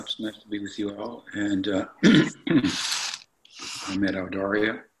nice to be with you all. And I'm at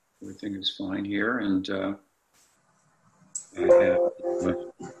Audaria. Everything is fine here. And I have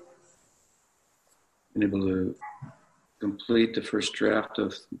been able to complete the first draft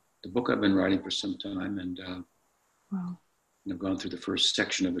of the book I've been writing for some time. And Wow. I've gone through the first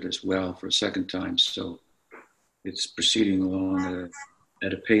section of it as well for a second time. So it's proceeding along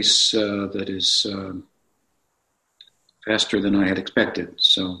at a pace that is faster than I had expected.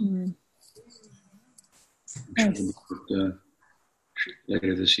 So I'm sure Nice. we'll do it,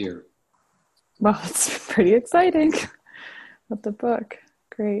 later this year. Well, it's pretty exciting with the book.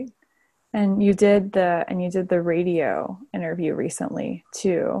 Great. And you did the radio interview recently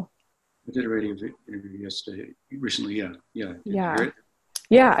too. I did a radio interview yesterday, recently, yeah. Did you Yeah. hear it?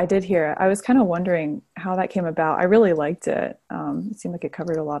 Yeah, I did hear it. I was kind of wondering how that came about. I really liked it. It seemed like it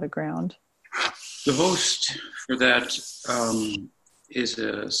covered a lot of ground. The host for that is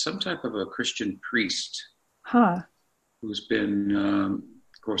some type of a Christian priest who's been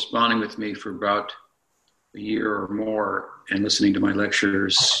corresponding with me for about a year or more and listening to my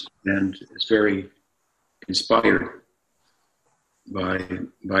lectures, and is very inspired by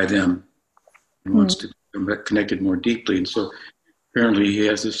them and wants to get connected more deeply. And so apparently he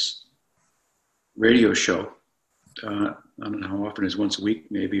has this radio show. I don't know how often it is, once a week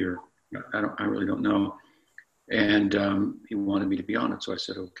maybe, or I really don't know. And he wanted me to be on it, so I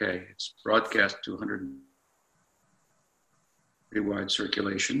said, okay. It's broadcast to 100 pretty wide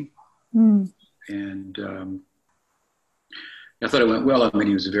circulation. And I thought it went well. I mean,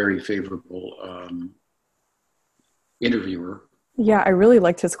 he was a very favorable interviewer. Yeah, I really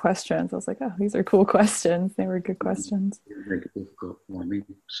liked his questions. I was like, oh, these are cool questions. They were good questions. They were very difficult for me,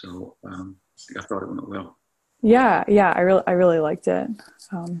 so I thought it went well. Yeah, I really liked it.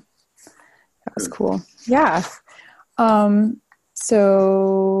 That was cool. Yeah.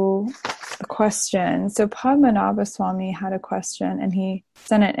 So a question. So Padmanabha Swami had a question, and he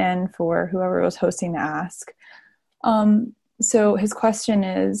sent it in for whoever was hosting to ask. So his question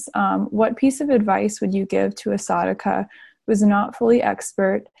is, what piece of advice would you give to a sadhaka who is not fully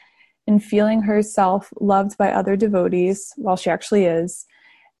expert in feeling herself loved by other devotees, while she actually is,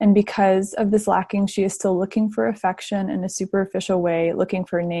 and because of this lacking, she is still looking for affection in a superficial way, looking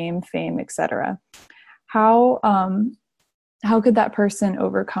for name, fame, etc. How could that person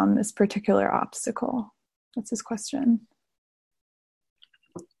overcome this particular obstacle? That's his question.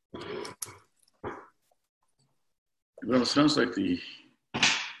 Well, it sounds like the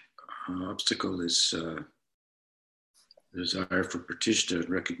obstacle is the desire for pratishtha,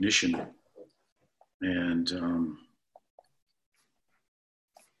 recognition, and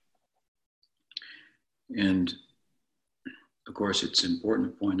of course, it's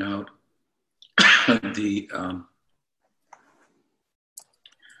important to point out the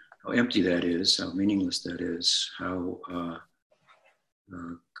how empty that is, how meaningless that is, how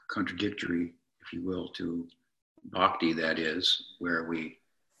contradictory, if you will, to bhakti that is, where we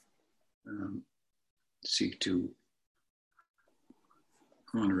seek to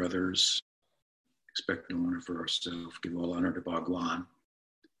honor others, expect no honor for ourselves, give all honor to Bhagwan,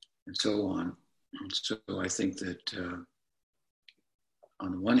 and so on. So I think that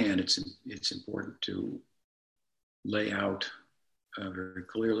on the one hand, it's important to lay out very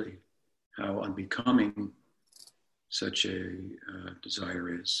clearly how unbecoming such a desire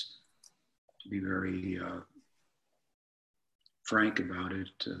is, to be very frank about it.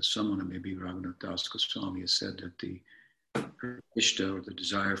 Someone, maybe Raghunath Das Goswami, has said that the pratishtha, or the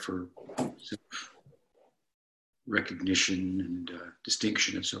desire for recognition and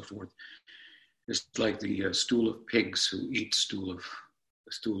distinction and so forth, is like the stool of pigs who eat the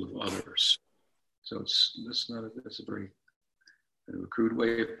stool of others. So that's a very kind of a crude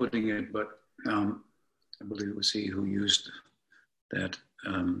way of putting it, but I believe it was he who used that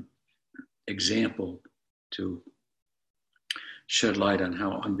example to shed light on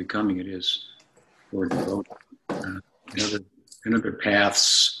how unbecoming it is for devotees. In other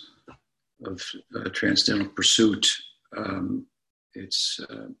paths of transcendental pursuit, it's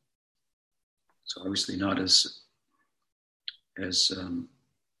obviously not as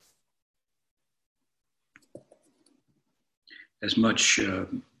much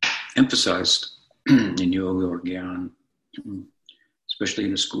emphasized in yoga or gyan, especially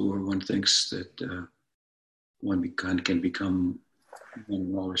in a school where one thinks that one can become one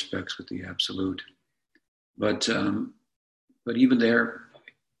in all respects with the absolute. But even there,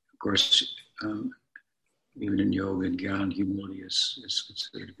 of course, even in yoga and gyan, humility is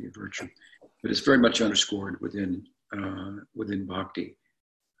considered to be a virtue. But it's very much underscored within bhakti.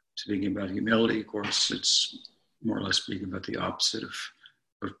 Speaking about humility, of course, it's more or less speaking about the opposite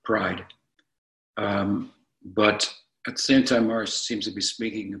of pride. But at the same time, Mars seems to be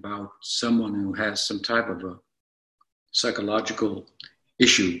speaking about someone who has some type of a psychological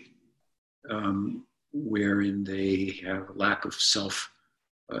issue, wherein they have a lack of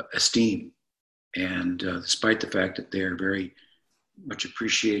self-esteem. And despite the fact that they are very much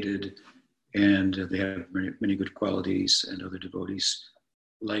appreciated and they have many, many good qualities and other devotees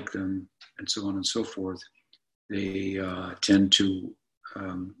like them and so on and so forth, they tend to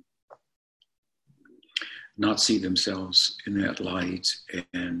not see themselves in that light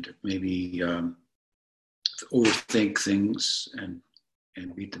and maybe overthink things and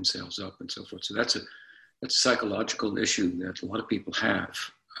beat themselves up and so forth. So that's a psychological issue that a lot of people have.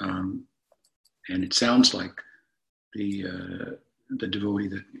 And it sounds like the devotee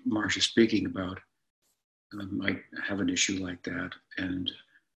that Marsh is speaking about might have an issue like that. And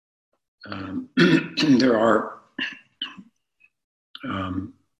there are,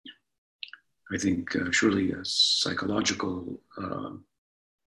 I think, surely a psychological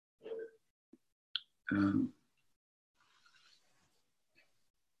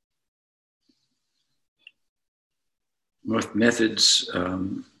methods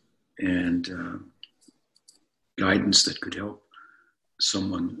and guidance that could help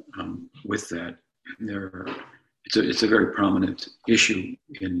someone with that. It's a very prominent issue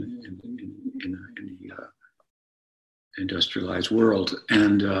in the industrialized world,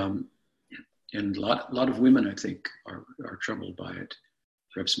 and a lot of women, I think, are troubled by it,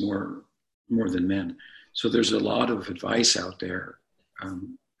 perhaps more than men. So there's a lot of advice out there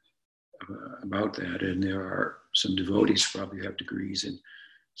about that, and there are some devotees who probably have degrees in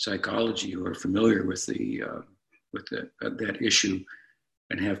psychology who are familiar with that issue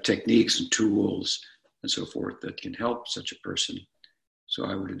and have techniques and tools and so forth that can help such a person. So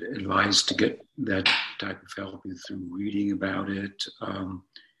I would advise to get that type of help either through reading about it,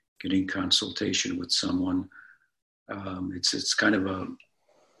 getting consultation with someone. It's kind of a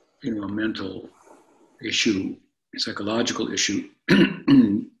mental issue, psychological issue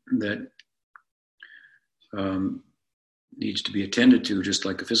that needs to be attended to, just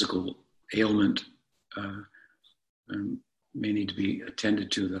like a physical ailment may need to be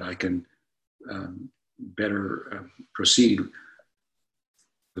attended to, that I can better proceed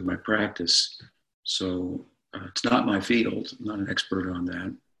with my practice. So it's not my field. I'm not an expert on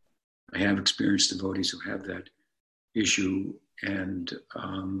that. I have experienced devotees who have that issue, and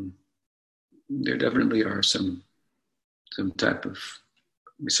there definitely are some type of,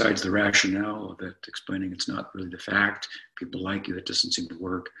 besides the rationale of it, explaining it's not really the fact, people like you, it doesn't seem to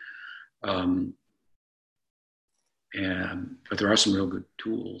work. But there are some real good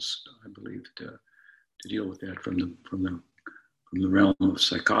tools, I believe, to deal with that from the realm of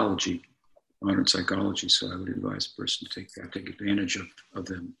psychology, modern psychology. So I would advise a person to take advantage of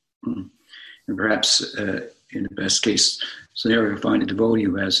them. And perhaps in the best case scenario, find a devotee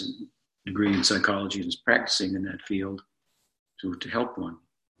who has a degree in psychology and is practicing in that field to help one.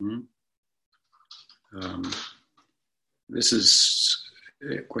 This is,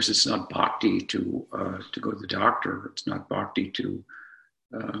 of course, it's not bhakti to go to the doctor. It's not bhakti to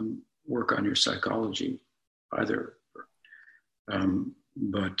work on your psychology either.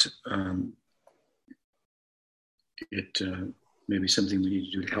 But it may be something we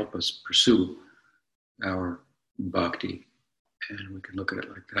need to do to help us pursue our bhakti, and we can look at it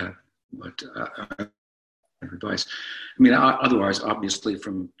like that. But advice. I mean, otherwise, obviously,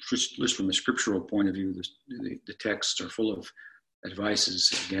 from a scriptural point of view, the texts are full of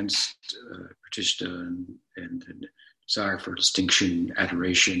advices against pratishtha and desire for distinction,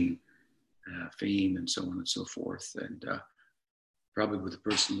 adoration, fame, and so on and so forth. And probably with a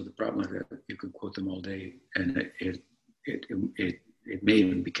person with a problem like that, you could quote them all day, and it may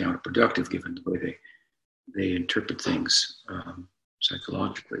even be counterproductive given the way they interpret things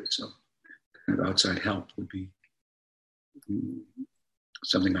psychologically. So kind of outside help would be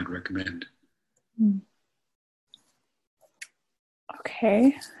something I'd recommend.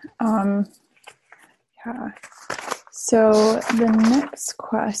 Okay. Yeah. So the next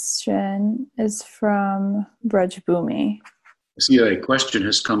question is from Braj Bhumi. I see a question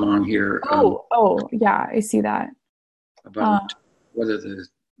has come on here. Yeah, I see that. About whether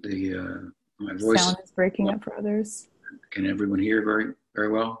my voice sound is breaking up for others. Can everyone hear very, very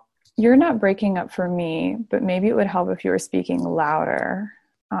well? You're not breaking up for me, but maybe it would help if you were speaking louder,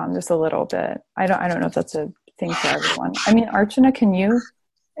 just a little bit. I don't know if that's a thing for everyone. I mean, Archana, can you?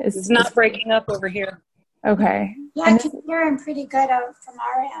 It's not breaking up over here. Okay. Yeah, I can hear him pretty good out from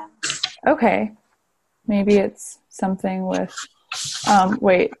our end. Okay. Maybe it's something with,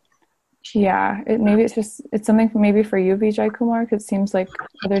 wait. Yeah, maybe it's something maybe for you, Vijay Kumar, because it seems like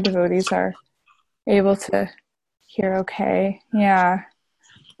other devotees are able to hear okay. Yeah.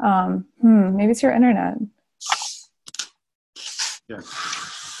 Maybe it's your internet. Yeah.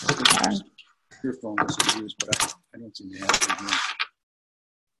 Yeah. Your phone was used, but I don't seem to have it here.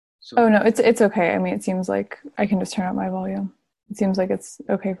 So, Oh no, it's okay. I mean, it seems like I can just turn up my volume. It seems like it's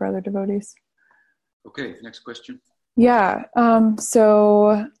okay for other devotees. okay, next question. Yeah.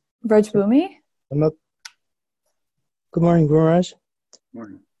 So Raj Bhumi? Good morning, Guru Maharaj.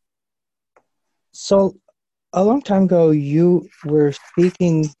 Morning. So, a long time ago, you were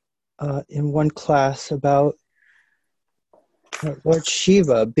speaking in one class about Lord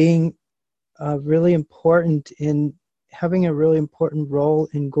Shiva being really important in having a really important role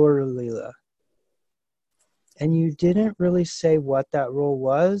in Gaura Lila. And you didn't really say what that role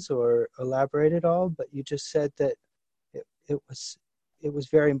was or elaborate at all, but you just said that it was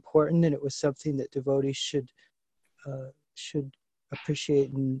very important and it was something that devotees should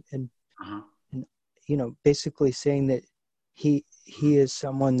appreciate and basically saying that he is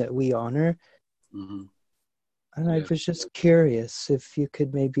someone that we honor. Mm-hmm. And I was just curious if you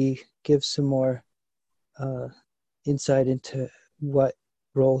could maybe give some more insight into what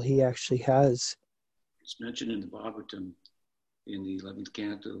role he actually has. It's mentioned in the Bhagavatam in the 11th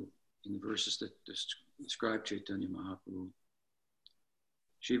canto in the verses that describe Chaitanya Mahaprabhu.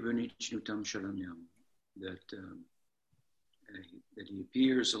 Shiva Nichnutam Sharanyam, that he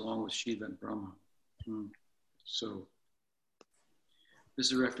appears along with Shiva and Brahma. So this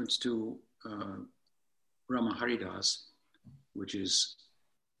is a reference to Brahma Haridas, which is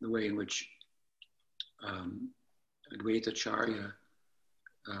the way in which Advaita Acharya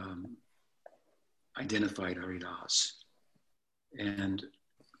identified Haridas. And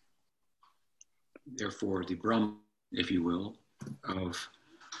therefore the Brahma, if you will, of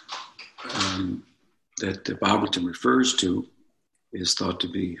that the Bhagavatam refers to is thought to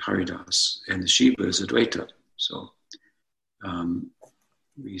be Haridas, and the Shiva is Advaita. So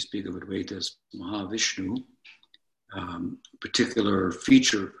we speak of Advaita as Mahavishnu. Particular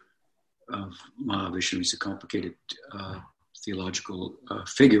feature of Mahavishnu is a complicated theological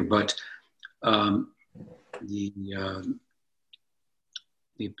figure, but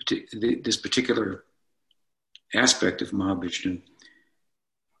this particular aspect of Mahavishnu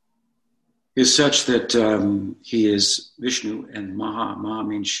is such that he is Vishnu, and Maha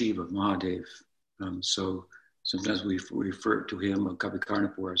means Shiva, Mahadev. So sometimes we refer to him, Kavi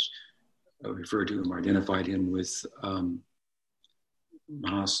Karnapur, refer to him or identified him with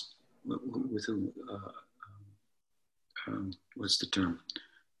with whom, what's the term?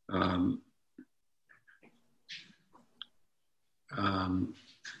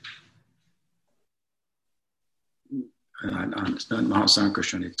 It's not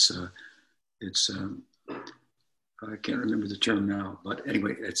Mahasankarshan, it's I can't remember the term now, but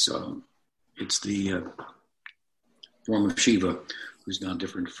anyway, it's the form of Shiva, who's not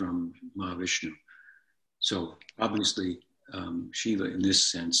different from Mahavishnu. So obviously, Shiva, in this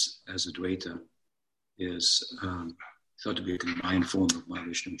sense, as Advaita, is thought to be a combined form of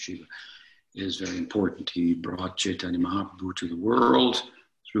Mahavishnu and Shiva, is very important. He brought Chaitanya Mahaprabhu to the world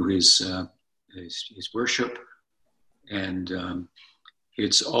through his worship, and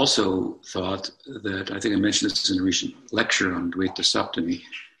it's also thought that, I think I mentioned this in a recent lecture on Dvaita Saptami,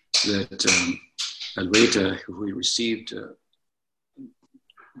 that Advaita, who he received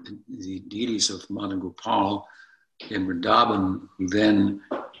the deities of Madan Gopal in Vrindavan, who then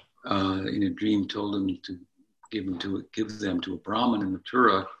in a dream told him to give them to a Brahmin in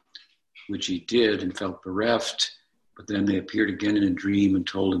Mathura, which he did and felt bereft. But then they appeared again in a dream and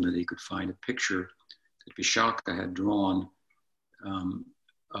told him that he could find a picture that Vishaka had drawn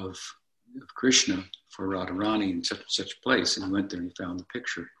of Krishna for Radharani in such a place. And he went there and he found the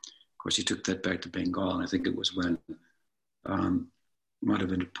picture. Of course, he took that back to Bengal, and I think it was when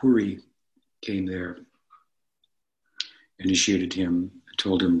Madhavendra Puri came there, initiated him, and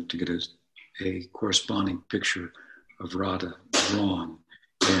told him to get a corresponding picture of Radha drawn.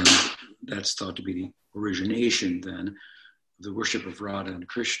 And that's thought to be the origination then of the worship of Radha and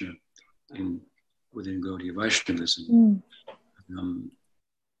Krishna within Gaudiya Vaishnavism.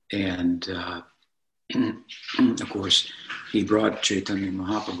 And of course, he brought Chaitanya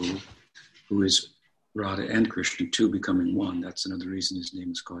Mahaprabhu, who is Radha and Krishna, two becoming one. That's another reason his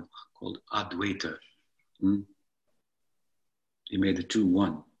name is called Advaita. He made the two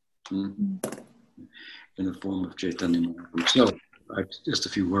one in the form of Chaitanya Mahaprabhu. So, just a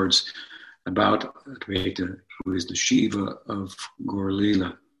few words about Advaita, who is the Shiva of Gaur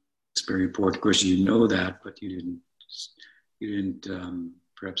Leela. It's very important. Of course, you know that, but you didn't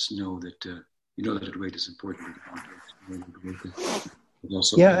perhaps know that that Advaita is important.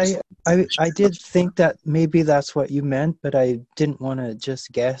 Also Yeah, I did think that maybe that's what you meant, but I didn't want to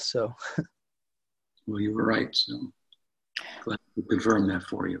just guess. So, well, you were right. So glad to confirm that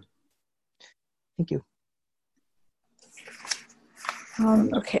for you. Thank you.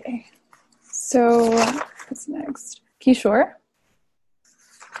 Okay, so what's next? Kishore.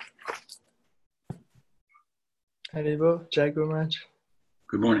 Haribo, Jai Guru Maharaj.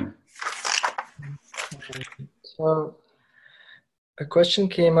 Good morning. So, a question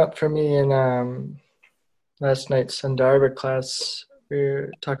came up for me in last night's Sandarbha class. We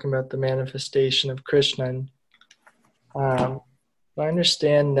were talking about the manifestation of Krishna. And, I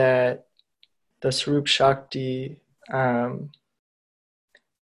understand that the Swarup Shakti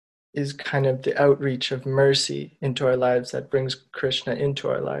is kind of the outreach of mercy into our lives that brings Krishna into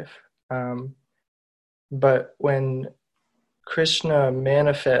our life. But when Krishna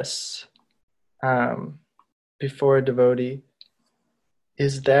manifests before a devotee,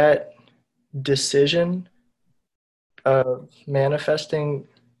 is that decision of manifesting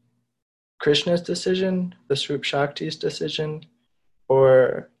Krishna's decision, the Swarup Shakti's decision,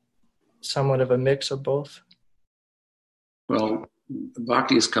 or somewhat of a mix of both? Well,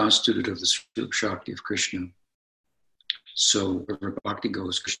 bhakti is constituted of the Swarup Shakti of Krishna. So wherever bhakti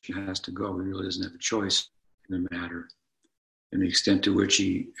goes, Krishna has to go. He really doesn't have a choice in the matter. And the extent to which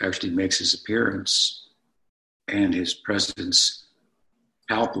he actually makes his appearance and his presence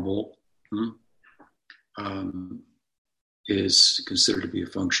palpable is considered to be a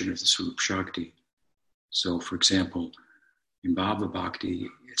function of the Swarup Shakti. So, for example, in Bhava Bhakti,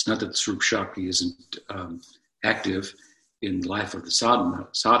 it's not that the Swarup Shakti isn't active in the life of the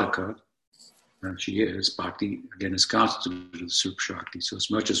sadhaka. She is. Bhakti, again, is constituted of the Swarup Shakti. So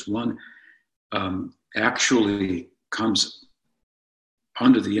as much as one actually comes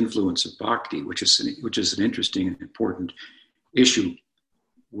under the influence of bhakti, which is an interesting and important issue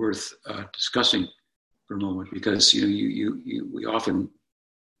worth discussing for a moment, because we often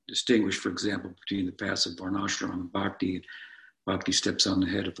distinguish, for example, between the paths of varnashram and bhakti. Bhakti steps on the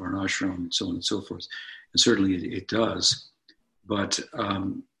head of varnashram, and so on and so forth. And certainly it does. But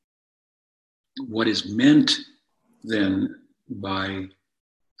what is meant then by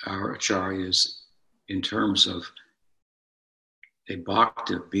our acharyas in terms of a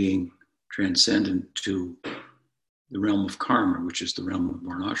bhakta being transcendent to the realm of karma, which is the realm of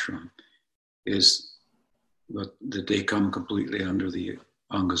varnashram, is that they come completely under the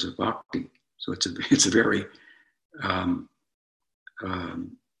angas of bhakti. So it's a very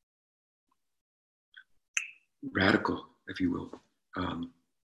radical, if you will,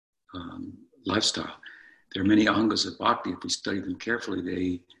 lifestyle. There are many angas of bhakti. If we study them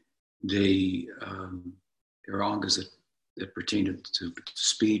carefully, they are angas that pertain to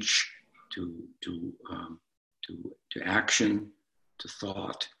speech, to action, to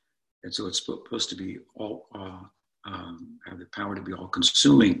thought, and so it's supposed to be all have the power to be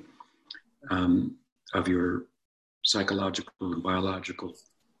all-consuming of your psychological and biological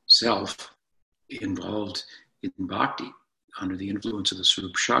self involved in bhakti under the influence of the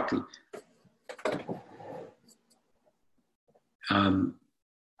Swarup Shakti.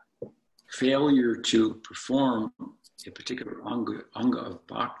 Failure to perform a particular anga of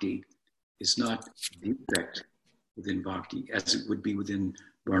bhakti is not a defect within bhakti, as it would be within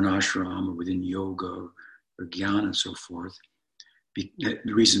varnashram or within yoga or jnana and so forth. The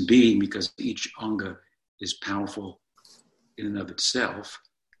reason being because each anga is powerful in and of itself.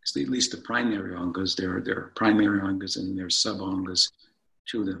 It's at least the primary angas. There are primary angas and there are sub-angas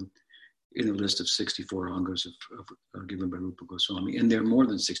to them in the list of 64 angas given by Rupa Goswami. And there are more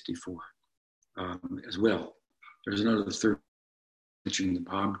than 64 as well. There's another 30 mentioned in the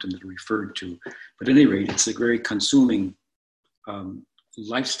Bhagavatam that are referred to. But at any rate, it's a very consuming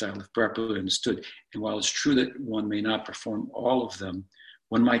lifestyle, if properly understood. And while it's true that one may not perform all of them,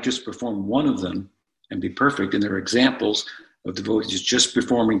 one might just perform one of them and be perfect. And there are examples of devotees just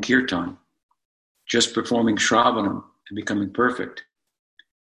performing kirtan, just performing shravanam and becoming perfect.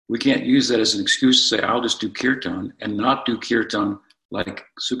 We can't use that as an excuse to say, I'll just do kirtan and not do kirtan like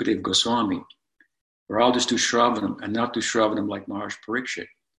Sukadeva Goswami, or I'll just do shravanam and not do shravanam like Maharaj Parikshit,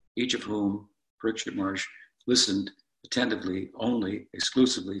 each of whom Parikshit Maharaj listened attentively, only,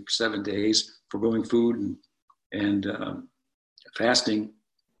 exclusively for 7 days, forgoing food and fasting,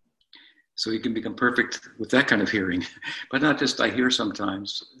 so you can become perfect with that kind of hearing. But not just I hear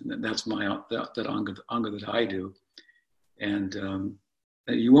sometimes. That's that anga that I do. And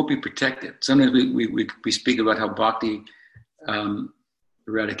you won't be protected. Sometimes we speak about how bhakti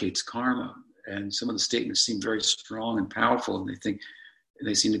eradicates karma. And some of the statements seem very strong and powerful. And they think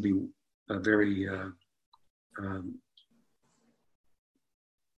they seem to be very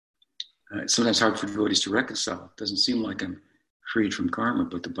sometimes hard for devotees to reconcile. It doesn't seem like I'm freed from karma,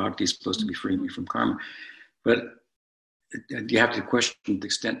 but the bhakti is supposed to be freeing me from karma. But you have to question the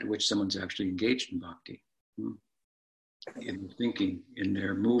extent to which someone's actually engaged in bhakti, in their thinking, in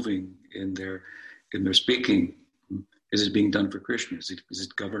their moving, in their speaking. Is it being done for Krishna? Is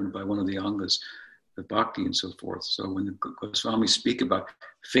it governed by one of the angas of bhakti and so forth? So when the Goswamis speak about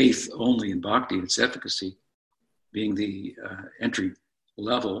faith only in bhakti and its efficacy being the entry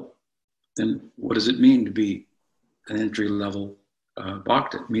level, then what does it mean to be an entry level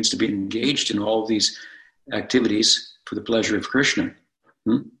bhakta? It means to be engaged in all these activities for the pleasure of Krishna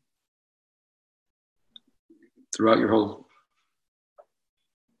throughout your whole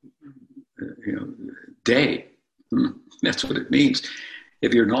day. That's what it means.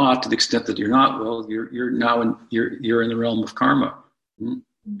 If you're not, to the extent that you're not, well, you're in the realm of karma.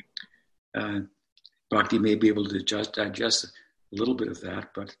 Bhakti may be able to digest a little bit of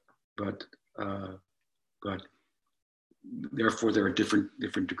that, but therefore there are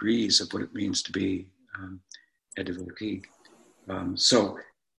different degrees of what it means to be a devotee. So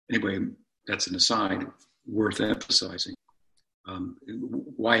anyway, that's an aside worth emphasizing.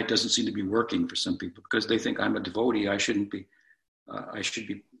 Why it doesn't seem to be working for some people, because they think I'm a devotee, I should be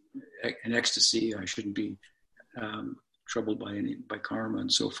in ecstasy, I shouldn't be troubled by karma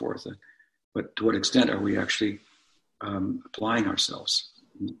and so forth. But to what extent are we actually applying ourselves?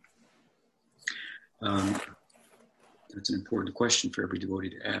 That's an important question for every devotee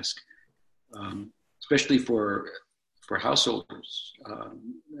to ask, especially for householders.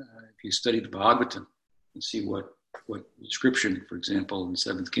 If you study the Bhagavatam and see what description, for example, in the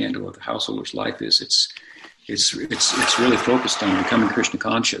seventh canto of the householder's life is, it's really focused on becoming Krishna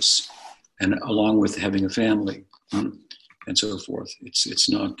conscious, and along with having a family and so forth. It's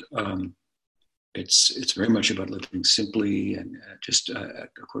not. It's very much about living simply and just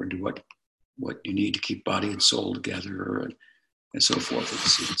according to what you need to keep body and soul together and so forth.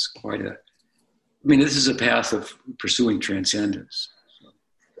 It's quite a. I mean, this is a path of pursuing transcendence.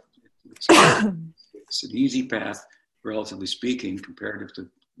 So it's an easy path, relatively speaking, comparative to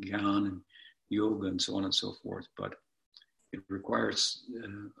Gyan and yoga and so on and so forth. But it requires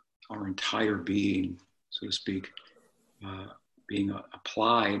our entire being, so to speak, being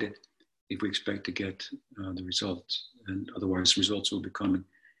applied if we expect to get the results. And otherwise, results will be coming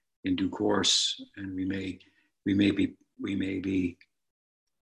in due course, and we may be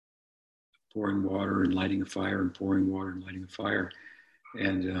pouring water and lighting a fire, and pouring water and lighting a fire,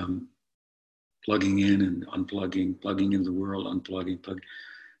 and plugging in and unplugging, plugging into the world, unplugging.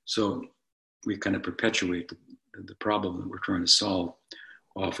 So we kind of perpetuate the problem that we're trying to solve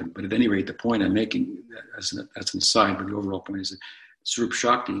often. But at any rate, the point I'm making, as an aside, but the overall point is that Swarup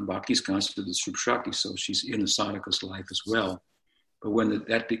Shakti, Bhakti is constituted of Swarup Shakti, so she's in the sadhaka's life as well. But when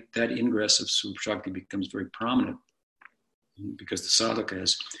that ingress of Swarup Shakti becomes very prominent, because the sadhaka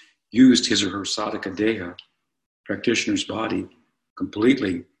has used his or her sadhaka deha, practitioner's body,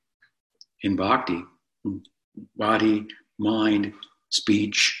 completely in bhakti, body, mind,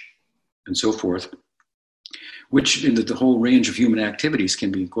 speech, and so forth, which in the whole range of human activities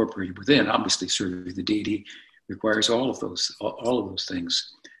can be incorporated within. Obviously, serving the deity requires all of those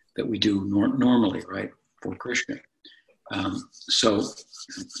things that we do normally, right, for Krishna. So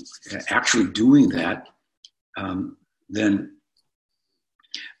actually doing that, then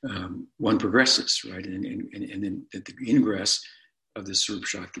one progresses, right? And then the ingress of the Swarup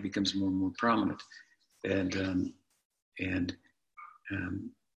Shakti becomes more and more prominent. And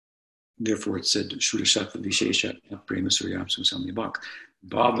therefore it said, Shuddha Sattva Vishesha Prema Suryamsam Samyabhak.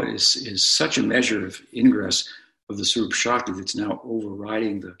 Bhava is such a measure of ingress of the Swarup Shakti that's now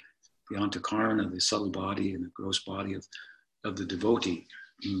overriding the antakarana, the subtle body and the gross body of the devotee,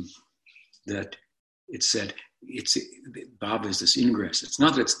 that it said Bhava is this ingress. It's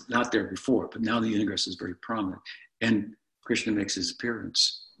not that it's not there before, but now the ingress is very prominent. And Krishna makes his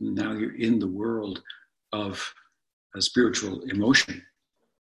appearance. Now you're in the world of a spiritual emotion.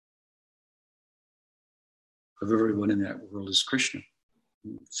 Of everyone in that world is Krishna,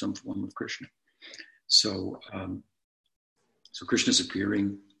 some form of Krishna. So Krishna's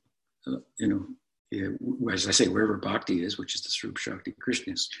appearing, as I say, wherever bhakti is, which is the Swarup Shakti,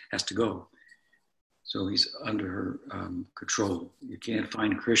 Krishna has to go. So he's under her control. You can't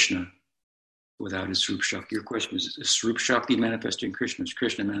find Krishna without his Swarup Shakti. Your question is Swarup Shakti manifesting Krishna? Is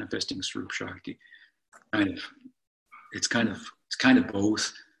Krishna manifesting Swarup Shakti? It's kind of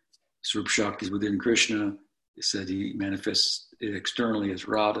both. Swarup Shakti is within Krishna. It said he manifests externally as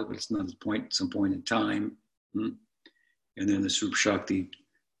Radha, but it's not some point in time. And then the Swarup Shakti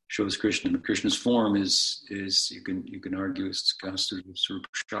shows Krishna. And Krishna's form is you can argue is constituted of Swarup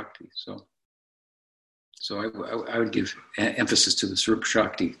Shakti. So I would give emphasis to the Swarup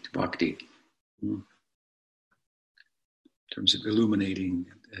Shakti, to Bhakti, in terms of illuminating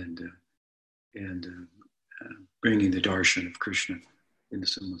and bringing the darshan of Krishna into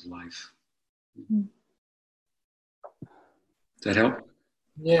someone's life. Does that help?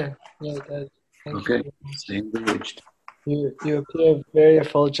 Yeah, it does. Thank Okay, you. stay engaged. You appear very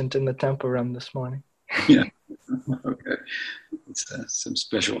effulgent in the temple room this morning. Yeah. Okay. It's some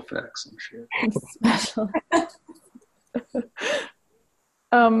special effects, I'm sure. Special.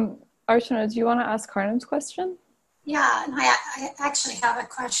 Archana, do you want to ask Karnam's question? Yeah, and I actually have a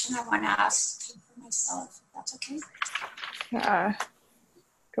question I want to ask for myself, if that's okay. Yeah,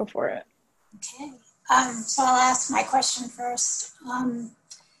 go for it. Okay. So I'll ask my question first.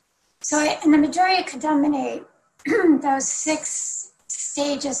 So in the Madhurya Kadambini, those 6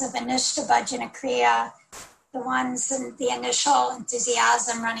 stages of Anishtabhajana Kriya, the ones in the initial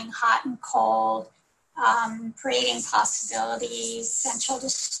enthusiasm, running hot and cold, creating possibilities, central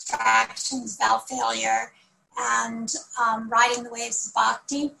distractions, valve failure, and riding the waves of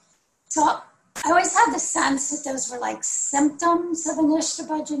bhakti. So I always had the sense that those were like symptoms of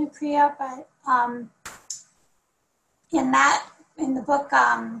Anishtabhajana Kriya, but in the book,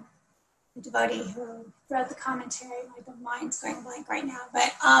 the devotee who wrote the commentary, my mind's going blank right now,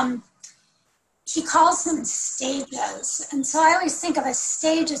 but he calls them stages. And so I always think of a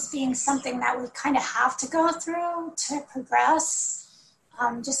stage as being something that we kind of have to go through to progress,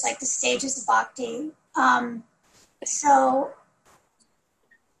 just like the stages of bhakti. So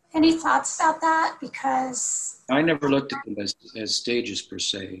any thoughts about that? Because I never looked at them as stages per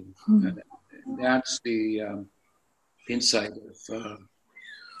se. That's the insight of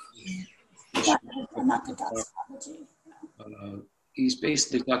not the doxology. He's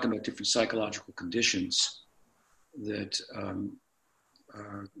basically talking about different psychological conditions that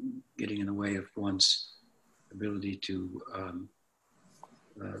are getting in the way of one's ability to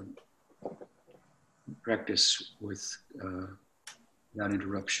practice without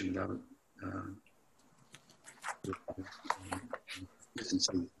interruption, without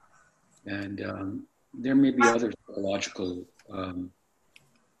consistency. And there may be other psychological,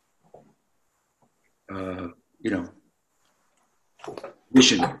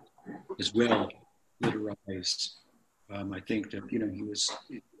 mission as well that arise. I think that he was,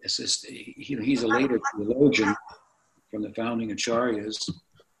 he's a later theologian from the founding acharyas,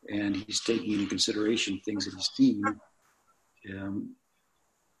 and he's taking into consideration things that he's seen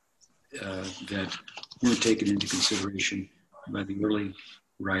that weren't taken into consideration by the early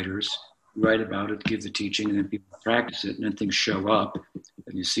writers. You write about it, give the teaching, and then people practice it, and then things show up,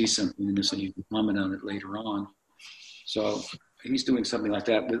 and you see something, and so you can comment on it later on. So he's doing something like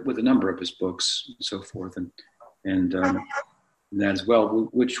that with a number of his books and so forth, and that as well,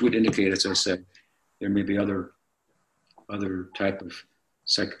 which would indicate, as I said, there may be other type of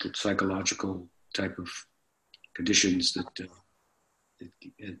psychological type of conditions that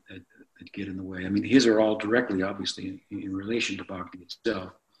get in the way. I mean, his are all directly, obviously, in relation to bhakti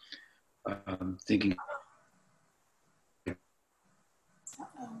itself. Thinking. You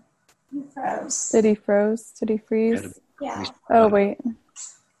froze. Did he froze? Did he freeze? Yeah. Oh, wait. Can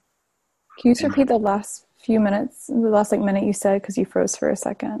you just repeat the last few minutes, the last minute you said, because you froze for a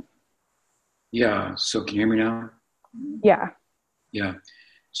second? Yeah, so can you hear me now? Yeah. Yeah.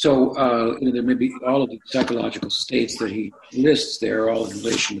 So there may be all of the psychological states that he lists there, all in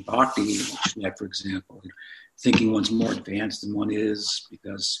relation to bhakti, like, for example, thinking one's more advanced than one is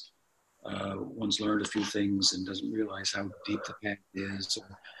because one's learned a few things and doesn't realize how deep the path is,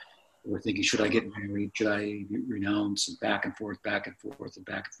 or thinking, should I get married? Should I renounce? And back and forth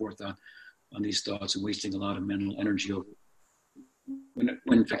on these thoughts, and wasting a lot of mental energy over when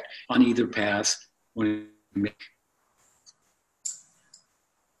in fact, on either path, when you make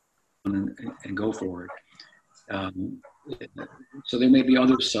and go for it. So there may be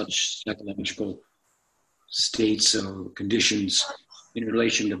other such psychological states or conditions in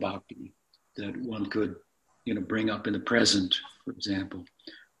relation to bhakti that one could, bring up in the present, for example,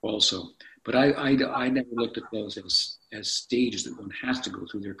 also. But I never looked at those as stages that one has to go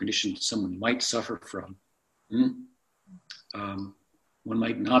through. Their conditions that someone might suffer from. One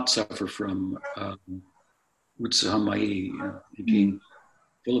might not suffer from utsahamai, being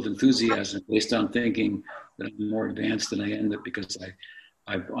full of enthusiasm based on thinking that I'm more advanced than I am, that because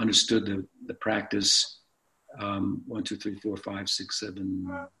I've understood the practice 1, 2, 3, 4, 5, 6, 7,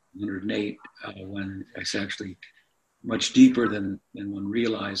 108, when it's actually much deeper than one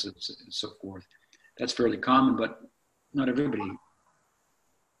realizes and so forth. That's fairly common, but not everybody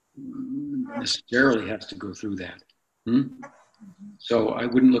necessarily has to go through that. So I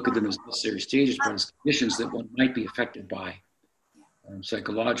wouldn't look at them as necessary stages, but as conditions that one might be affected by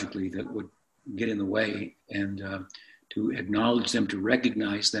psychologically that would get in the way, and to acknowledge them, to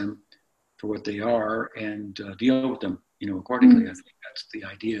recognize them for what they are, and deal with them, accordingly. I think that's the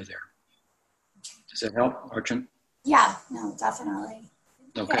idea there. Does that help, Archon? Yeah, no, definitely.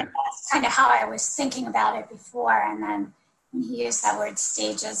 Okay. Yeah, that's kind of how I was thinking about it before, and then when he used that word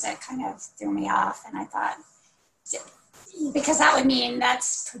stages, it kind of threw me off, and I thought, because that would mean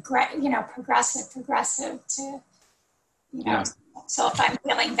that's progressive to, Yeah. So if I'm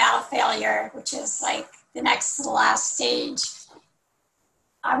feeling battle failure, which is like the next to the last stage,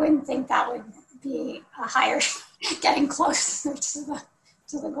 I wouldn't think that would be a higher, getting closer to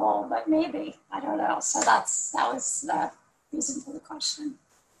the goal, but maybe, I don't know. So that was the reason for the question.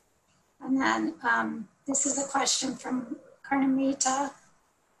 And then this is a question from Karnamita.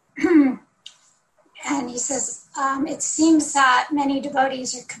 And he says, it seems that many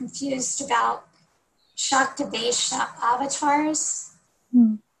devotees are confused about Shaktivesha avatars.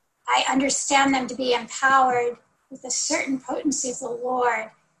 I understand them to be empowered with a certain potency of the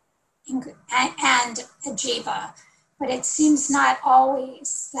Lord and a jiva, but it seems not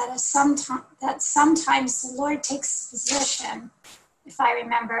always that sometimes the Lord takes position,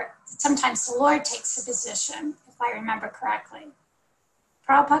 sometimes the Lord takes a position, if I remember correctly.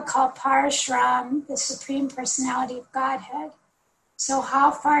 Prabhupada called Parashuram the Supreme Personality of Godhead. So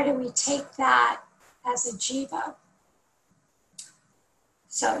how far do we take that as a jiva?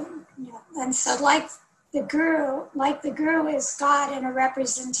 So, and so like the guru is God in a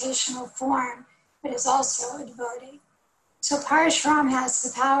representational form, but is also a devotee. So Parashuram has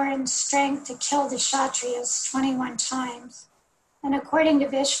the power and strength to kill the Kshatriyas 21 times. And according to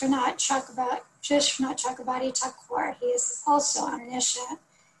Vishwanath Chakrabarti Thakur, he is also omniscient.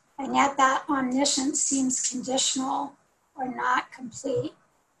 And yet that omniscience seems conditional or not completely.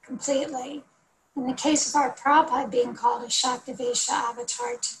 In the case of our Prabhupada being called a Shaktivesha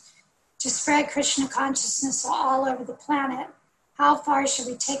avatar to spread Krishna consciousness all over the planet, how far should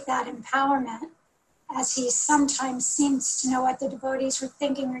we take that empowerment, as he sometimes seems to know what the devotees were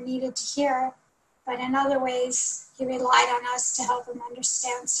thinking or needed to hear, but in other ways, he relied on us to help him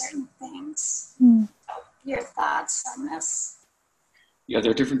understand certain things. So your thoughts on this? Yeah,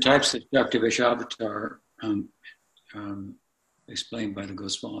 there are different types of Shaktivesha avatar explained by the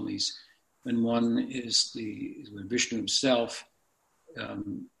Goswamis. And one is when Vishnu himself, so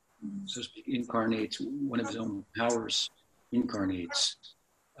to speak, incarnates, one of his own powers incarnates.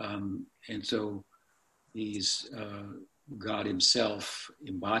 And so he's God himself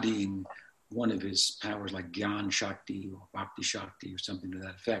embodying one of his powers, like Gyan Shakti or Bhakti Shakti or something to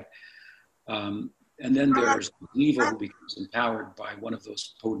that effect. And then there's the Jiva who becomes empowered by one of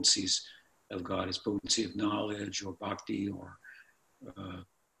those potencies of God, his potency of knowledge or Bhakti, or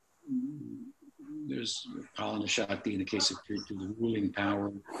there's Palana Shakti in the case of Kirti, the ruling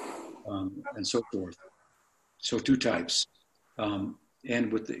power, and so forth. So two types.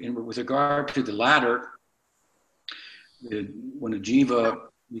 And with regard to the latter, when a jiva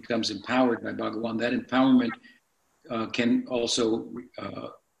becomes empowered by Bhagavan, that empowerment can also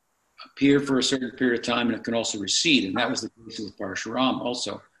appear for a certain period of time, and it can also recede. And that was the case with Parashuram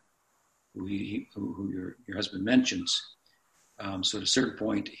also, who your husband mentions. So at a certain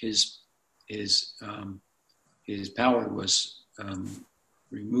point, his power was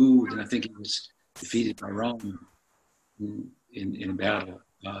removed, and I think he was defeated by Rama in battle.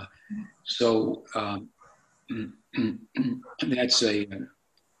 So that's a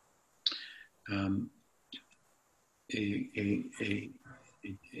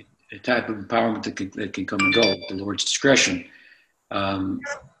type of empowerment that can come and go at the Lord's discretion.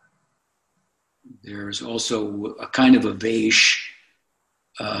 There's also a kind of a Vaish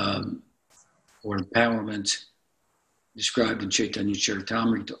or empowerment described in Chaitanya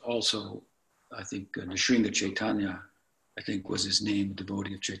Charitamrita. Also, I think Nrsimha Chaitanya, I think was his name, the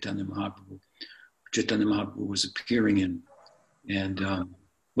devotee of Chaitanya Mahaprabhu. Chaitanya Mahaprabhu was appearing in, and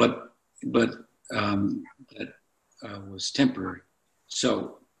but that was temporary.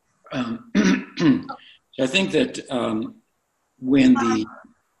 So, so I think that when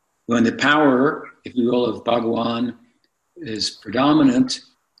the power, if you will, of Bhagavan is predominant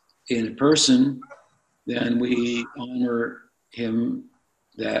in a person, then we honor him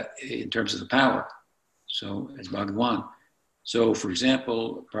that in terms of the power. So as Bhagavan. So, for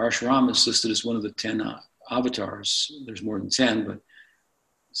example, Parashuram is listed as one of the 10 avatars. There's more than 10, but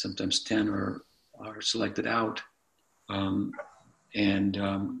sometimes 10 are selected out. And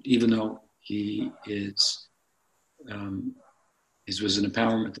even though he is his was an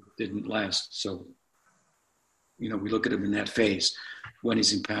empowerment that didn't last. So, we look at him in that phase when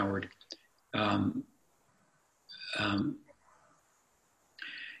he's empowered. And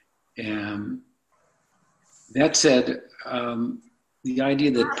that said, the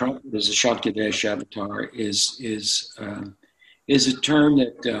idea that Prabhupada is a Shaktivesh avatar is a term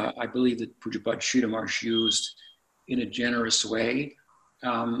that I believe that Pujapad Sridhar Maharaj used in a generous way.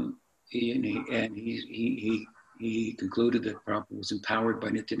 He concluded that Prabhupada was empowered by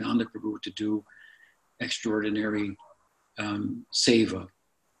Nityananda Prabhu to do extraordinary seva.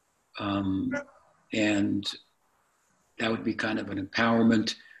 And that would be kind of an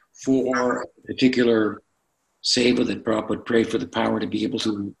empowerment for a particular seva that Prabhupada prayed for the power to be able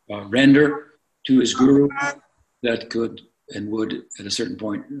to render to his guru that could and would at a certain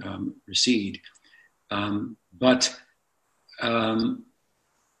point recede. But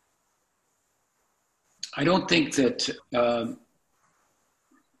I don't think that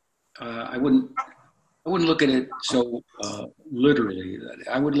I wouldn't look at it so literally.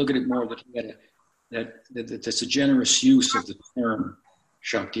 I would look at it more that that's a generous use of the term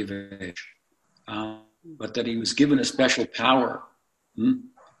Shaktivesh, but that he was given a special power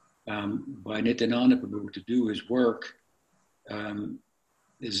by Nityananda Prabhu to do his work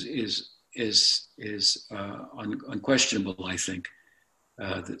is unquestionable. I think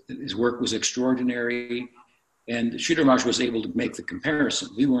that his work was extraordinary, and Sridhar Maharaj was able to make the comparison.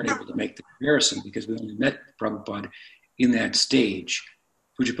 We weren't able to make the comparison because we only met Prabhupada in that stage.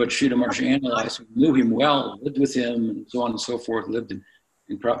 Pujapad Sridhar Maharaj analyzed him, knew him well, lived with him, and so on and so forth. Lived in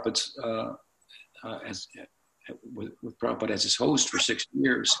Prabhupada's with Prabhupada as his host for 6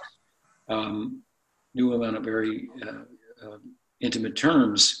 years. Knew him on a very intimate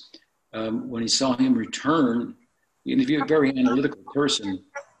terms. When he saw him return, if you're a very analytical person,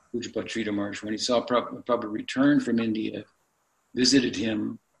 Pujapad Sridhar Maharaj, when he saw Prabhupada return from India, visited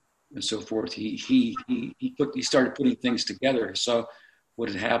him, and so forth, he started putting things together. He saw what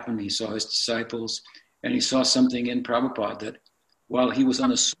had happened. He saw his disciples, and he saw something in Prabhupada that, while he was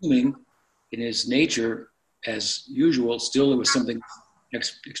unassuming in his nature as usual, still there was something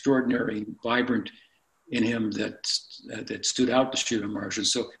extraordinary, vibrant in him that stood out to Sridhar Maharaj. And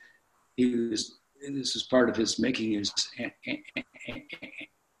so this is part of his making his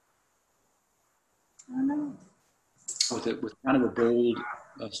with kind of a bold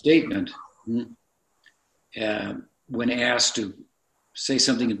statement when asked to say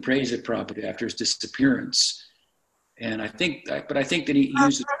something in praise of Prabhupada after his disappearance. And I think that he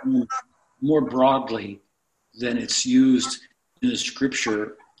used it more broadly than it's used in the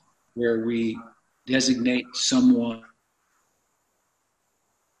scripture, where we designate someone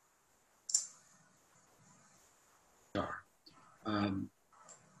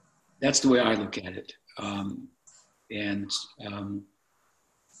that's the way I look at it. And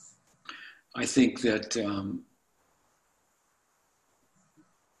I think that going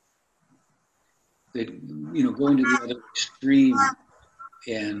to the other extreme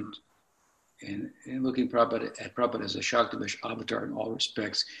and looking at Prabhupada as a Shaktivesh avatar in all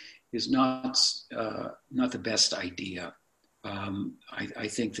respects is not the best idea. I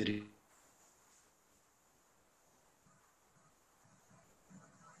think that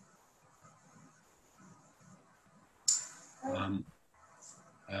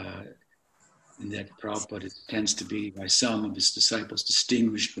and that Prabhupada tends to be, by some of his disciples,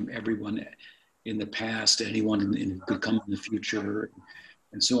 distinguished from everyone in the past, anyone who could come in the future,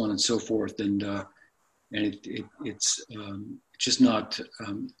 and so on and so forth. And it's just not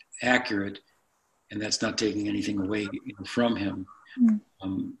accurate, and that's not taking anything away from him.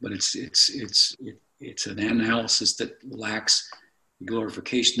 But it's an analysis that lacks the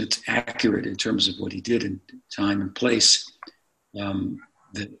glorification that's accurate in terms of what he did in time and place,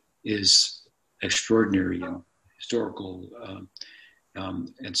 that is extraordinary and historical,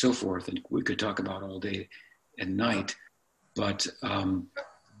 and so forth. And we could talk about all day and night, but the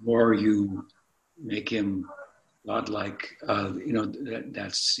more you make him godlike,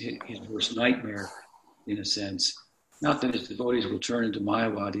 that's his worst nightmare, in a sense. Not that his devotees will turn into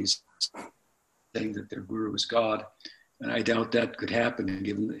Mayavadis, saying that their guru is God, and I doubt that could happen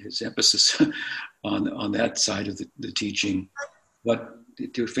given his emphasis on that side of the teaching. But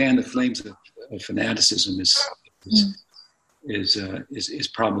to fan the flames of fanaticism is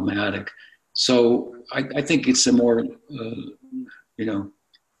problematic. So I think it's a more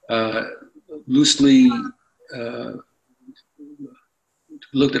loosely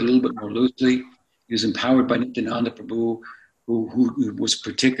looked at a little bit more loosely. He was empowered by Nityananda Prabhu, who was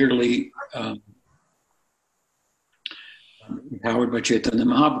particularly empowered by Chaitanya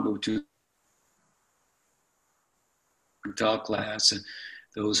Mahaprabhu to Mental class, and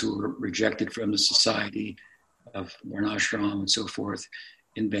those who were rejected from the society of Varnashram and so forth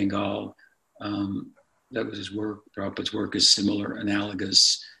in Bengal. That was his work. Prabhupada's work is similar,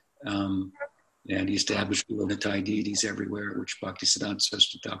 analogous, and he established Gulanattai deities everywhere, which Bhaktisiddhanta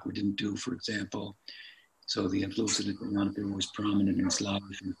Saraswati Thakur didn't do, for example. So the influence of Nityananda Prabhu was prominent in his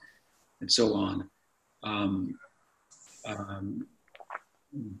life, and so on.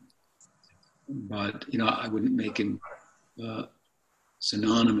 But I wouldn't make him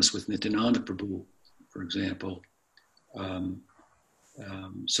synonymous with Nityananda Prabhu, for example.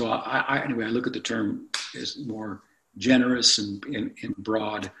 So anyway, I look at the term as more generous and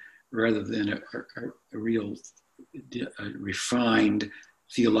broad, rather than a real refined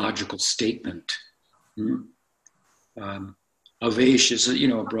theological statement. Avesh is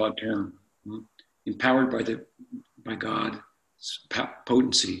a broad term. Empowered by God's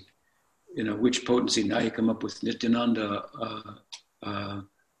potency. Which potency? Now you come up with Nityananda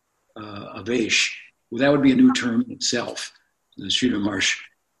Avesh. Well, that would be a new term in itself. The Sridhar Maharaj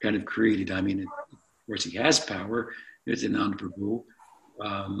kind of created. I mean, of course, he has power, Nityananda Prabhu,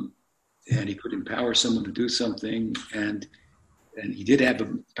 and he could empower someone to do something, and he did have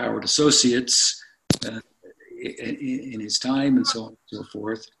empowered associates in his time, and so on and so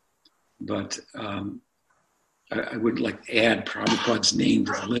forth. But I would like to add Prabhupada's name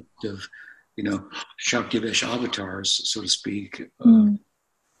to the list of, Shaktivesh avatars, so to speak.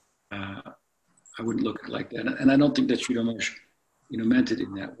 I wouldn't look at it like that, and I don't think that Sridhar Maharaj, meant it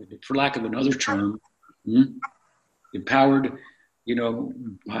in that way. But for lack of another term, empowered,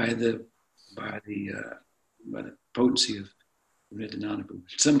 by the potency of Nityananda. To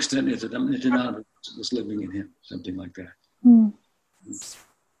some extent, Nityananda was living in him, something like that.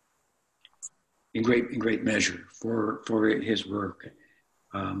 In great measure for his work,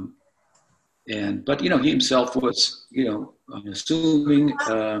 but he himself was unassuming,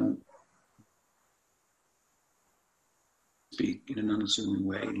 speak in an unassuming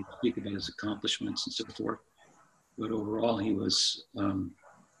way, and he'd speak about his accomplishments and so forth. But overall, he was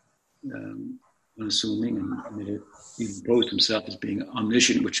unassuming, and he posed himself as being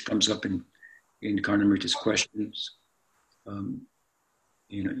omniscient, which comes up in Karnamrita's questions.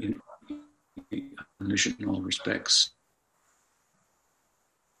 Omniscient in all respects.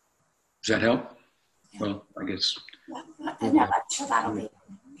 Does that help? Well, I guess. I'm sure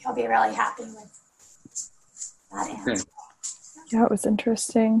he'll be really happy with that answer. Okay. Yeah, it was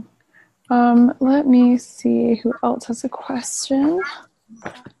interesting. Let me see who else has a question.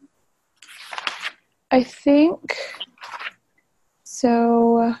 I think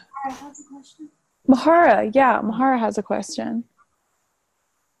so. Mahara has a question.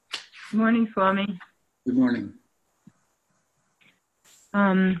 Good morning, Swami. Good morning.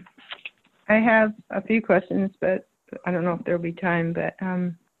 I have a few questions, but I don't know if there'll be time. But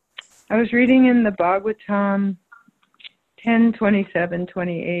I was reading in the Bhagavatam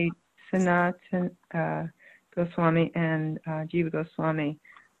 10:27-28, Sanatan Goswami and Jiva Goswami.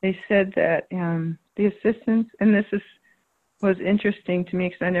 They said that the assistants, and this was interesting to me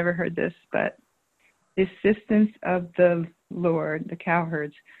because I never heard this, but the assistants of the Lord, the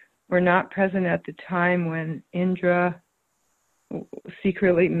cowherds, were not present at the time when Indra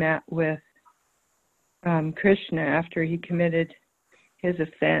secretly met with Krishna after he committed his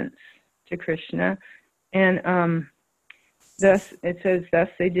offense to Krishna. And thus, it says, thus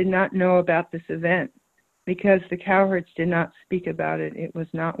they did not know about this event because the cowherds did not speak about it. It was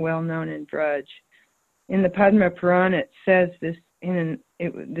not well known in Braj. In the Padma Purana, it says this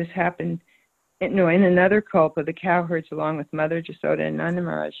this happened in another kalpa. The cowherds, along with Mother Jasoda and Nanda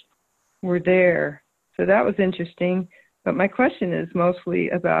Maharaj, were there. So that was interesting. But my question is mostly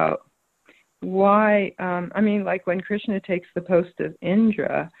about why, like when Krishna takes the post of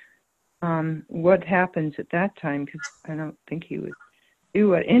Indra, what happens at that time? Because I don't think he would do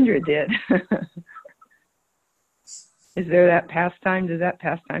what Indra did. Is there that pastime? Does that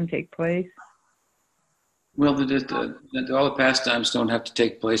pastime take place? Well, all the pastimes don't have to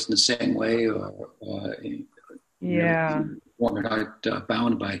take place in the same way, or we're not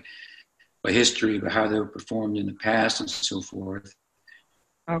bound by history, by how they were performed in the past and so forth.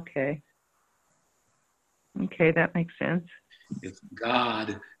 Okay, that makes sense. If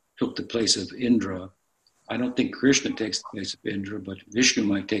God took the place of Indra, I don't think Krishna takes the place of Indra, but Vishnu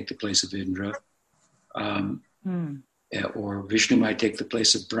might take the place of Indra. Or Vishnu might take the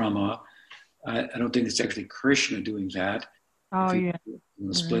place of Brahma. I don't think it's actually Krishna doing that.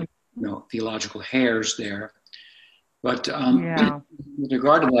 Split, theological hairs there. But with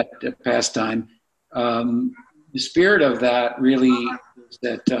regard to that pastime, the spirit of that really is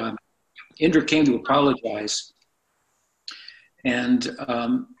that Indra came to apologize And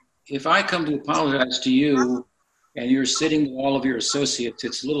if I come to apologize to you and you're sitting with all of your associates,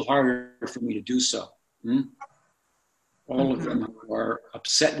 it's a little harder for me to do so. All of them are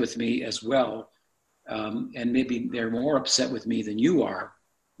upset with me as well. And maybe they're more upset with me than you are,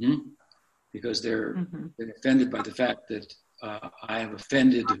 because they're offended by the fact that I have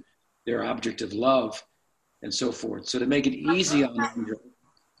offended their object of love and so forth. So to make it easy on Indra,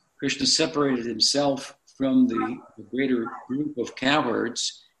 Krishna separated himself from the greater group of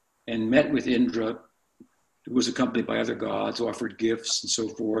cowherds and met with Indra, who was accompanied by other gods, offered gifts and so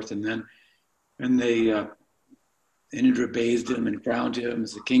forth. And Indra bathed him and crowned him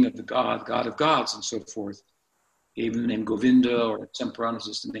as the king of the god of gods and so forth. Gave him the name Govinda, or some Puranas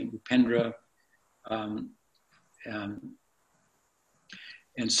is the name Upendra.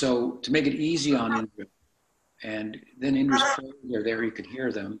 And so to make it easy on Indra, and then Indra's prayers are there, you can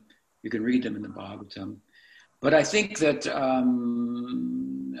hear them, you can read them in the Bhagavatam. But I think that,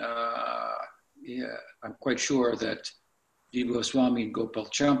 I'm quite sure that Jiva Goswami and Gopal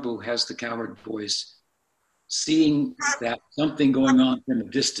Champu has the cowherd voice, seeing that something going on from a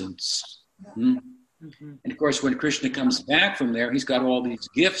distance. And of course, when Krishna comes back from there, he's got all these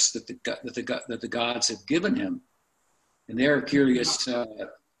gifts that the gods have given him, and they're curious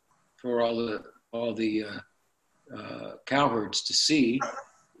for all the cowherds to see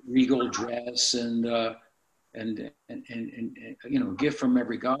regal dress and gift from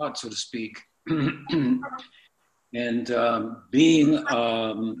every god, so to speak, and being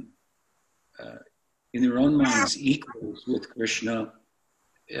in their own minds equals with Krishna.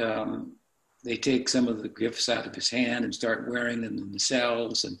 They take some of the gifts out of his hand and start wearing them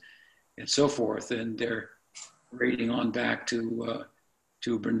themselves and so forth. And they're parading on back to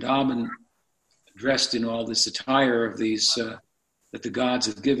Vrindavan, dressed in all this attire of these that the gods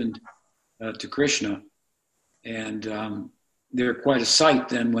have given to Krishna. And they're quite a sight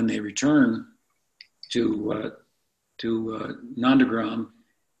then when they return to Nandagram,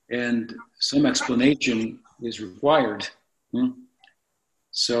 and some explanation is required.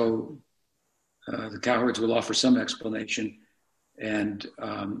 So the cowherds will offer some explanation and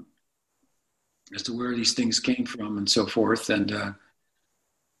as to where these things came from and so forth. And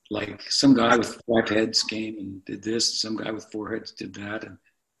like some guy with 5 heads came and did this, some guy with 4 heads did that.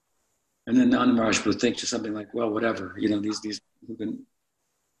 And then Nanda Maharaj would think to something like, well, whatever, these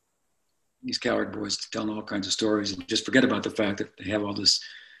cowherd boys telling all kinds of stories and just forget about the fact that they have all this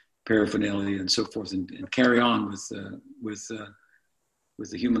paraphernalia and so forth, and carry on with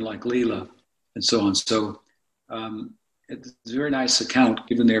the human-like Leela and so on. So it's a very nice account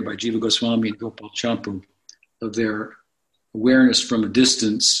given there by Jiva Goswami and Gopal Champu of their awareness from a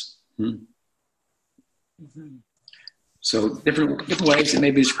distance. So different ways it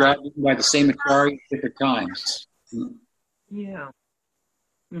may be described by the same Acharya at different times. Yeah.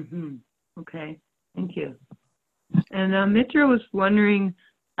 Okay. Thank you. And Mitra was wondering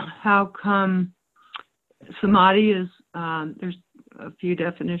how come samadhi is, there's a few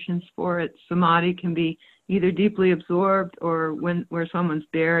definitions for it. Samadhi can be either deeply absorbed or where someone's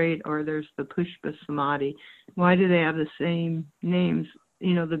buried, or there's the pushpa samadhi. Why do they have the same names,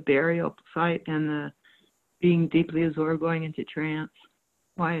 the burial site and the being deeply absorbed, going into trance?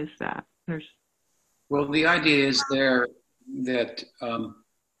 Why is that? Well, the idea is there that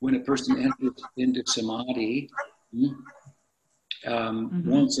when a person enters into samadhi,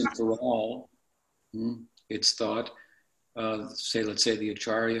 once and for all, it's thought, let's say the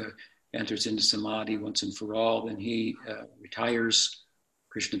Acharya enters into samadhi once and for all, then he retires,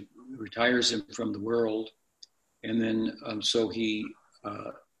 Krishna retires him from the world, and then so he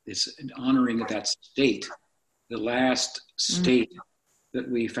is honoring that state, the last state that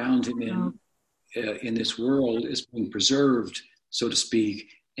we found him in this world is being preserved, so to speak,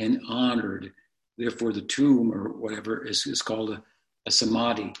 and honored. Therefore, the tomb or whatever is called a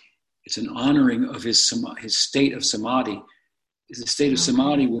samadhi. It's an honoring of his state of samadhi. The state of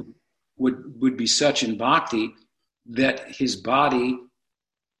samadhi would be such in bhakti that his body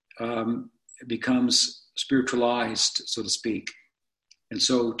becomes spiritualized, so to speak. And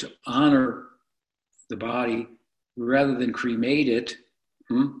so to honor the body, rather than cremate it,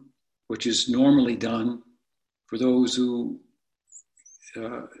 which is normally done for those who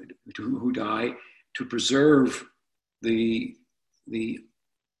die, to preserve the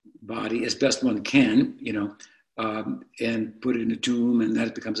body as best one can, and put it in a tomb, and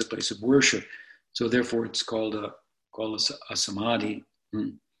that becomes a place of worship. So therefore, it's called a samadhi,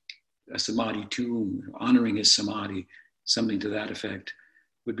 a samadhi tomb, honoring his samadhi, something to that effect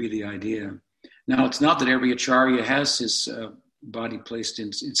would be the idea. Now, it's not that every acharya has his body placed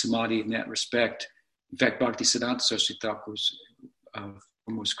in samadhi in that respect. In fact, Bhaktisiddhanta Saraswati Thakur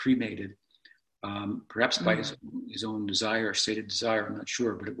was cremated, perhaps by his own desire, stated desire. I'm not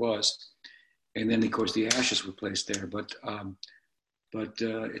sure, but it was. And then, of course, the ashes were placed there. But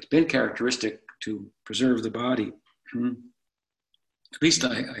it's been characteristic to preserve the body. At least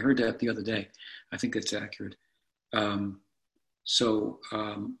I heard that the other day. I think that's accurate.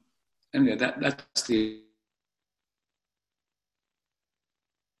 Anyway, that's the.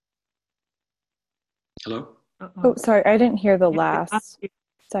 Hello? Oh, sorry, I didn't hear the last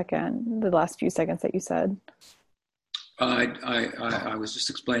few seconds that you said. I was just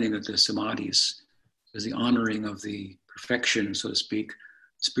explaining that the samadhis is the honoring of the perfection, so to speak,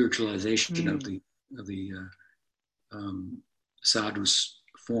 spiritualization of the sadhu's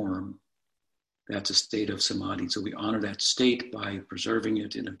form. That's a state of samadhi. So we honor that state by preserving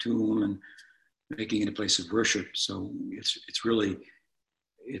it in a tomb and making it a place of worship. So it's really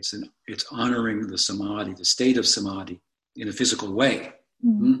honoring the samadhi, the state of samadhi, in a physical way,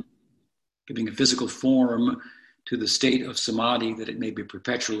 giving a physical form to the state of samadhi that it may be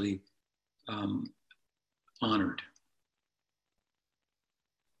perpetually honored.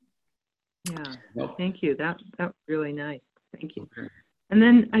 Yeah, well, thank you. That was really nice. Thank you. Okay. And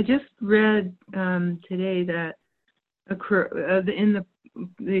then I just read today that in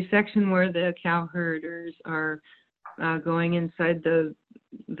the section where the cow herders are going inside the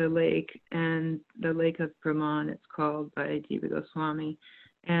lake, and the Lake of Brahman, it's called by Jiva Goswami.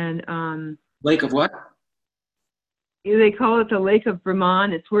 And Lake of what? They call it the Lake of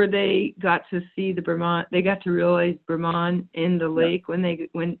Brahman. It's where they got to see the Brahman. They got to realize Brahman in the lake when they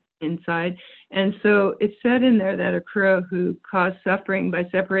went inside. And so it said in there that Akrura, who caused suffering by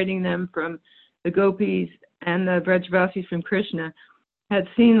separating them from the gopis and the Brajavasis from Krishna, had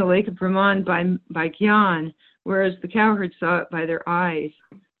seen the Lake of Brahman by Gyan, whereas the cowherds saw it by their eyes.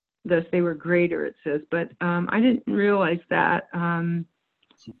 Thus they were greater, it says. But I didn't realize that. Of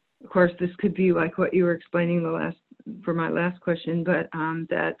course, this could be like what you were explaining for my last question, but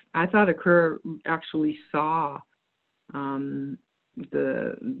that I thought Akrura actually saw I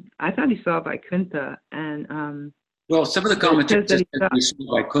thought he saw Vaikuntha, and well, some of the commentators said he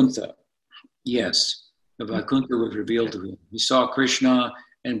saw Vaikuntha. Yes, the Vaikuntha was revealed to him. He saw Krishna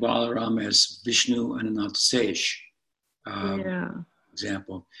and Balaram as Vishnu and Anantasesh,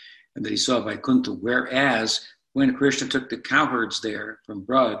 example, and that he saw Vaikuntha. Whereas when Krishna took the cowherds there from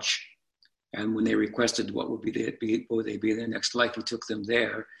Braj, and when they requested what would they be in their next life, he took them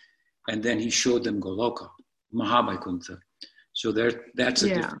there, and then he showed them Goloka, Mahavaikuntha. So that's a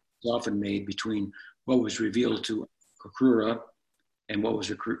difference often made between what was revealed to Akrura and what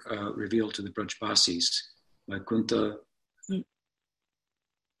was revealed to the Brajbasis. Vaikuntha.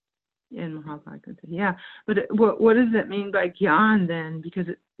 And Mahavaikuntha, yeah. But what does that mean by Gyan then? Because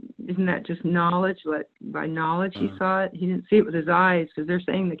isn't that just knowledge? By knowledge he saw it? He didn't see it with his eyes, because they're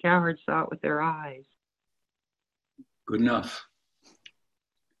saying the cowherds saw it with their eyes. Good enough.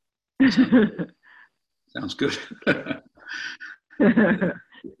 Sounds good.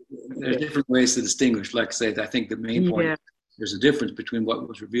 There's different ways to distinguish. Like I said, I think the main point is there's a difference between what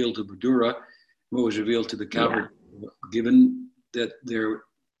was revealed to Badura and what was revealed to the cowherd, given that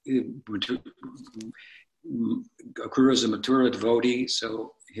Akrura is a Mathura devotee,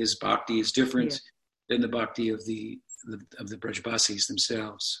 so his bhakti is different than the bhakti of the Brajbasis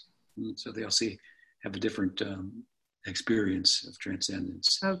themselves. So they'll have a different experience of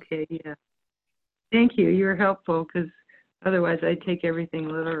transcendence. Okay, yeah. Thank you. You're helpful, because otherwise I'd take everything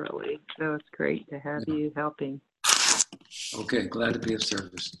literally. So it's great to have you helping. Okay, glad to be of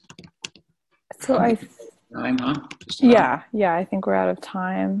service. So time, huh? Yeah, I think we're out of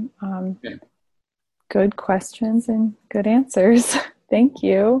time. Okay. Good questions and good answers. Thank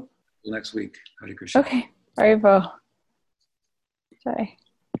you. Next week. Hare Krishna. Okay. Arivo. Bye.